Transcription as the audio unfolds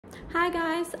Hi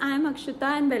guys, I'm Akshita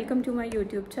and welcome to my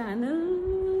YouTube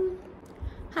channel.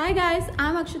 Hi guys,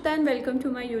 I'm Akshita and welcome to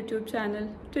my YouTube channel.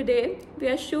 Today we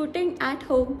are shooting at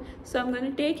home, so I'm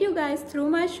gonna take you guys through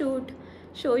my shoot,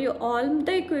 show you all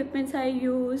the equipments I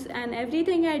use and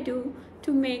everything I do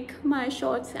to make my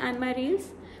shorts and my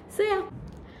reels. So yeah,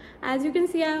 as you can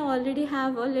see, I already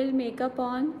have a little makeup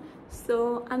on,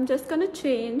 so I'm just gonna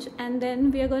change and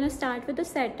then we are gonna start with the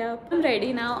setup. I'm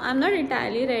ready now. I'm not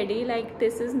entirely ready, like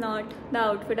this is not the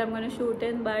outfit I'm gonna shoot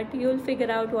in, but you'll figure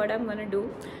out what I'm gonna do.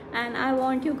 And I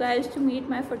want you guys to meet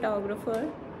my photographer,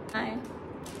 my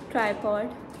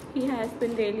tripod. He has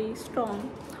been really strong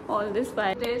all this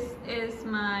while. This is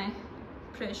my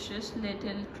precious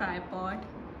little tripod.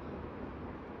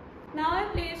 Now I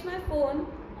place my phone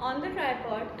on the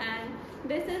tripod and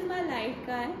this is my light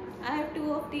guy. I have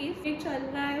two of these. एक चल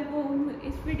रहा है वो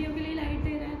इस video के लिए light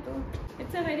दे रहा है, तो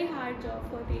it's a very hard job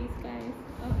for these guys.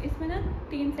 इसमें ना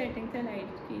 3 settings है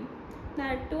लाइट की.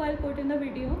 That too I'll put in the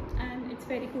video and it's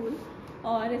very cool.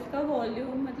 और इसका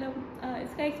वॉल्यूम मतलब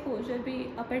इसका एक्सपोजर भी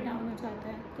अप एंड डाउन हो जाता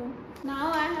है. तो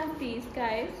now I have these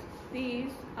guys.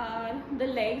 These are the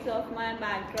legs of my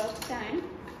backdrop stand.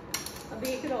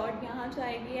 अभी एक रॉड यहाँ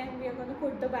जाएगी and we are going to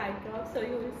put the backdrop, so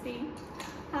you will see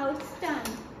how it's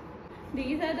done.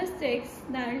 These are the sticks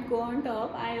that will go on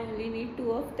top. I only need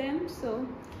 2 of them, so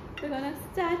we're gonna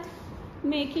start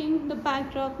making the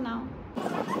backdrop now.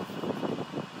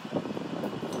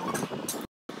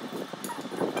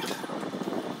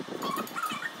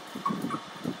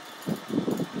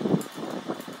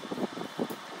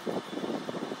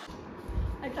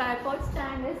 A tripod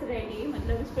stand is ready.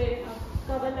 मतलब इस पे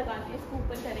cover लगाने इसको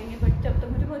ऊपर करेंगे, but जब तक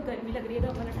मुझे बहुत गर्मी लग रही है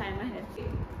तो अपना टाइम है.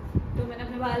 तो मैंने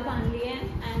अपने बाल बांध लिए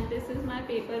हैं and this is my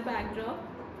paper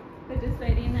backdrop which is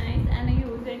very nice and I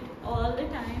use it all the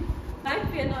time,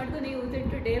 but we are not gonna use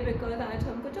it today because आज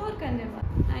हम कुछ और करने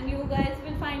वाले and you guys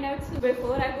will find out.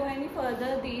 Before I go any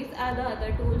further, these are the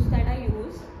other tools that I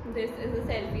use. This is a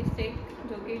selfie stick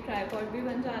जो कि tripod भी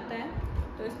बन जाता है,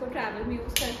 तो इसको ट्रैवल में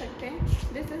यूज़ कर सकते हैं.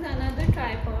 दिस इज़ अनदर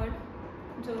ट्राईपॉड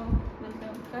जो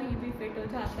मतलब कहीं भी फिट हो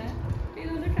जाता है. तो ये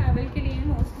दोनों ट्रैवल के लिए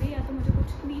मोस्टली, या तो मुझे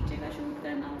कुछ नीचे का शूट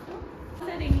करना हो तो.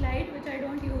 Ring light which I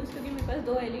don't use क्योंकि मेरे पास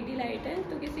 2 LED लाइट है,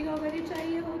 तो किसी को अगर ये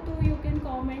चाहिए हो तो you can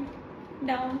comment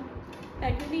down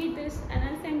that you need this and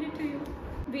I send it to you.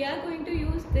 We are going to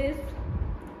use this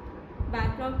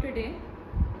backdrop today.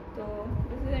 तो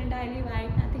this is entirely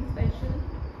white, nothing special,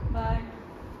 but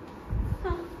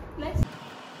हाँ, let's.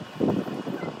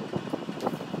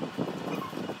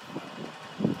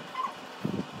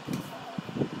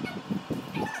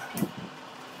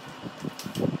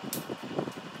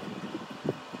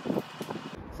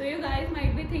 So you guys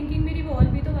might be thinking मेरी wall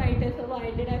भी तो white है, so why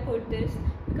did I put this?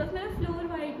 Because मेरा floor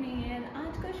white नहीं है.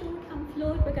 आज का शूट हम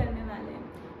फ्लोर पे करने वाले हैं,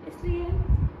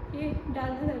 इसलिए ये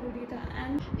डालना ज़रूरी था.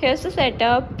 And here's the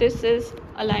setup. This is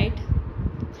a light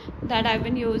that I've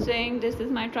been using. This is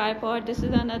my tripod. This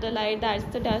is another light. That's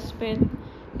the dustbin.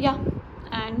 Yeah.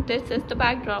 And this is the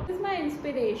backdrop. This is my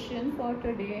inspiration for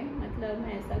today. मतलब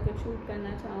मैं ऐसा कुछ shoot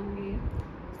करना चाहूँगी.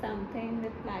 Something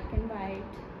with black and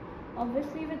white.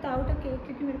 Obviously without a cake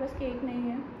क्योंकि मेरे पास cake नहीं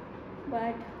है,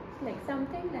 but like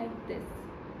something like this.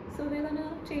 So we're gonna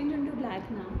change into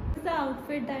black now. This is the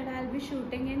outfit that I'll be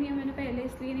shooting in. ये मैंने पहले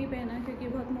इसलिए नहीं पहना क्योंकि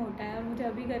बहुत मोटा है और मुझे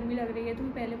अभी गर्मी लग रही है, तो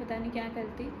मैं पहले पता नहीं क्या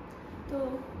करती. तो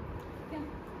yeah,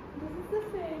 this is the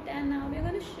fit and now we're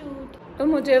gonna shoot. तो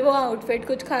मुझे वो outfit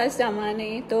कुछ खास जमा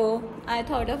नहीं, तो I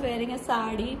thought of wearing a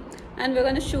sari and we're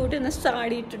gonna shoot in a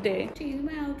sari today. Change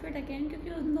my outfit again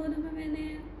क्योंकि उन दोनों में मैंने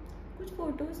कुछ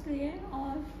फ़ोटोज़ लिए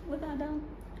और वो ज़्यादा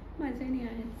मज़े नहीं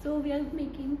आए. So we are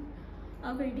making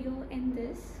a video in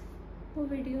this. वो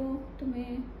वीडियो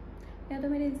तुम्हें या तो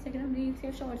मेरे इंस्टाग्राम रील्स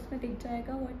या शॉर्ट्स में दिख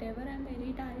जाएगा, what ever. I am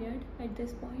very tired at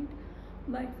this point,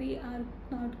 but we are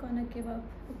not gonna give up.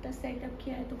 इतना सेटअप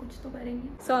किया है तो कुछ तो करेंगे.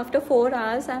 So after 4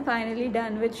 hours I am finally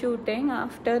done with shooting.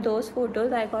 After those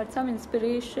photos I got some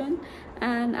inspiration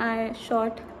and I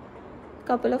shot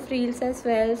couple of reels as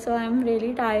well, so I'm really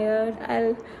tired.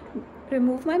 I'll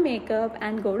remove my makeup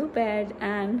and go to bed,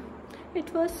 and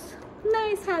it was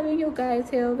nice having you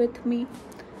guys here with me,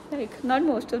 like not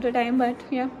most of the time, but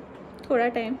yeah, thoda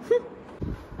time.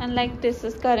 And like this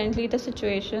is currently the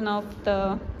situation of the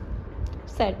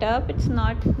setup. It's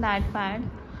not that bad.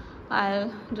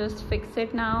 I'll just fix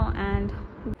it now, and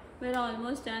we're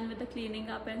almost done with the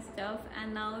cleaning up and stuff,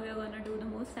 and now we're gonna do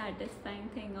the most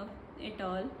satisfying thing of it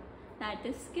all, that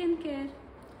is skincare.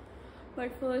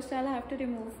 But first I'll have to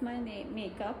remove my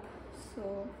makeup.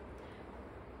 So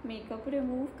makeup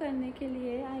remove करने के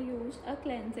लिए I use a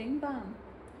cleansing balm,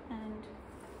 and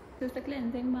this is the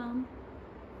cleansing balm.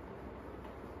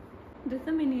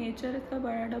 जैसे miniature इसका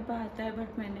बड़ा डब्बा आता है,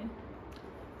 but मैंने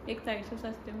एक साइड से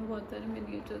सस्ते में बहुत सारे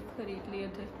मिनिएचर्स खरीद लिए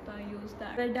थे, तो आई use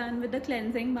that. We are done with the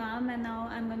cleansing balm and now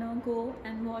I am gonna go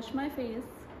and wash my face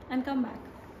and come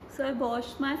back. So I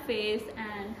wash my face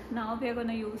and now we are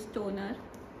gonna use toner.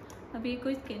 अभी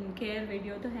कोई skin care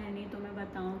video तो है नहीं, तो मैं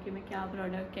बताऊँ कि मैं क्या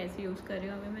प्रोडक्ट कैसे यूज़ कर रही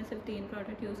हूँ। अभी मैं सिर्फ 3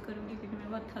 प्रोडक्ट यूज़ करूँगी क्योंकि मैं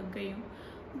बहुत थक गई हूँ।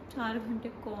 4 घंटे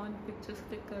कौन पिक्चर्स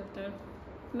क्लिक करता है,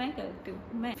 मैं करती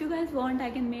हूँ। मैं if you guys want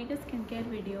I can make a skin care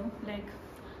video, like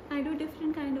I do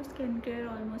different kind of skincare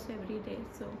almost every day,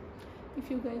 so if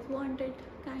you guys want it,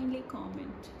 kindly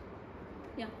comment.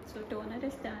 Yeah, so toner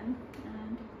is done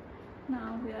and now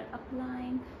we are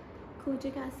applying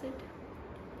kojic acid.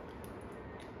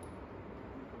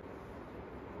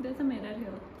 There's a mirror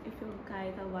here if you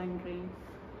guys are wondering.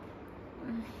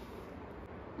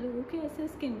 लोगों के ऐसे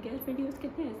skin care videos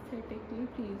कितने aesthetically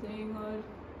pleasing और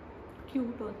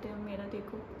cute होते हैं, मेरा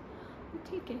देखो।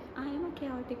 ठीक है, I am a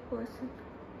chaotic person.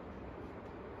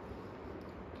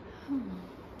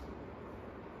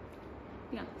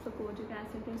 Yeah, so kojic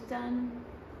acid is done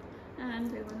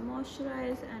and we're gonna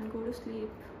moisturize and go to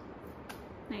sleep.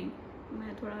 नहीं,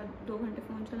 मैं थोड़ा 2 घंटे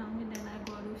phone चलाऊँगी, then I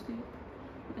go to sleep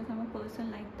because I'm a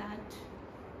person like that.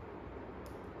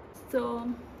 So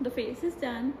the face is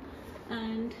done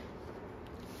and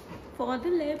for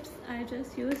the lips I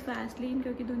just use Vaseline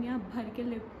क्योंकि दुनिया भर के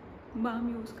lip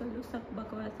balm use कर लो, सब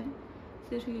बकवास है,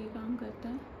 सिर्फ यही काम करता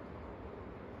है।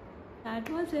 That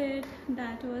was it.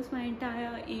 That was my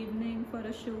entire evening for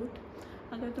a shoot.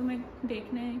 अगर तुम्हें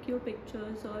देखना है कि वो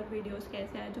पिक्चर्स और वीडियोस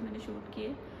कैसे आए जो मैंने शूट किए,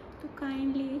 तो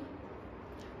kindly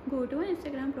go to my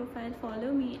Instagram profile,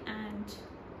 follow me and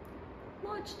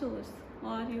watch those.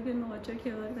 और you can watch it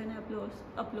here when I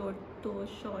upload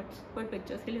those shorts. But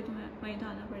pictures के लिए तुम्हें वहीं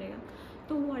डालना पड़ेगा,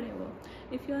 तो whatever.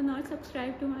 If you are not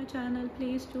subscribed to my channel,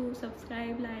 please do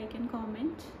subscribe, like and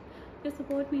comment. Your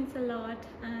support means a lot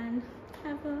and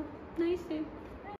have a nice day.